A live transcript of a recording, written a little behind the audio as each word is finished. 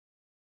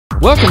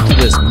Welcome to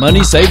this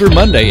Money Saver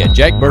Monday at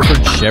Jack Burford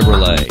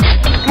Chevrolet.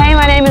 Hey,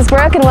 my name is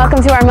Brooke and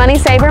welcome to our Money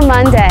Saver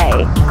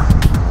Monday.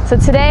 So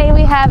today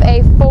we have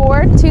a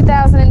Ford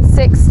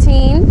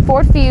 2016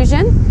 Ford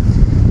Fusion.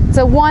 It's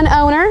a one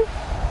owner, it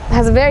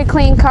has a very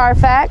clean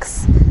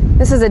Carfax.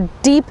 This is a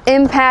deep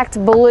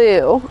impact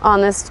blue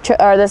on this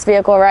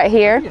vehicle right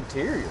here. The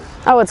interior.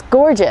 Oh, it's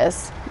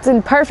gorgeous. It's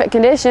in perfect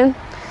condition.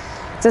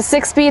 It's a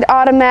 6-speed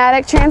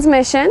automatic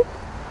transmission.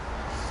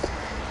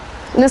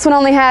 And this one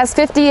only has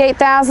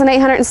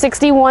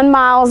 58,861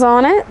 miles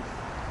on it.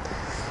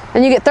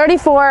 And you get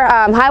 34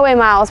 highway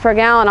miles per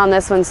gallon on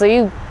this one. So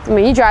you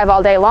drive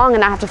all day long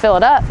and not have to fill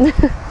it up.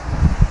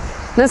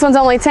 This one's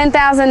only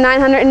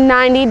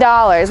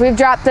 $10,990. We've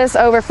dropped this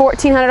over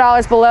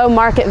 $1,400 below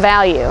market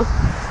value.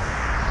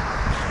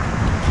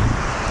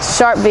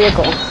 Sharp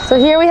vehicle. So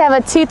here we have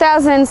a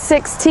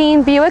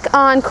 2016 Buick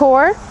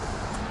Encore.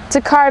 It's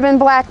a carbon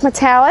black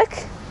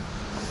metallic.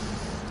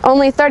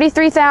 Only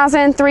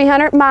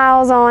 33,300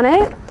 miles on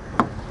it.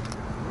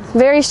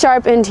 Very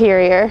sharp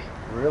interior.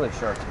 Really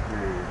sharp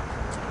interior.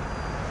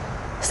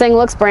 This thing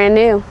looks brand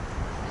new. It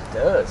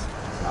does.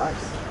 It's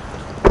nice.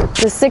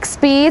 It's a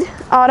 6-speed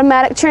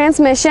automatic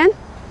transmission.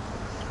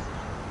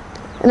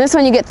 And this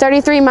one you get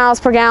 33 miles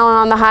per gallon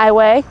on the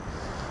highway.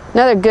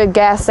 Another good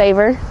gas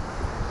saver.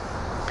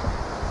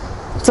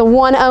 It's a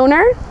one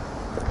owner,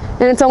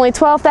 and it's only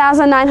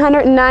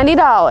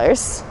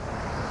 $12,990.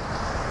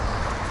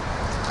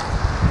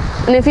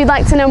 And if you'd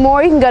like to know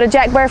more, you can go to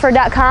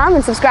jackburford.com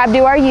and subscribe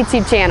to our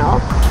YouTube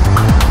channel.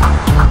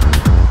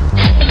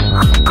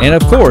 And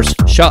of course,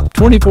 shop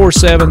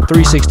 24/7,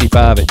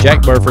 365 at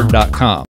jackburford.com.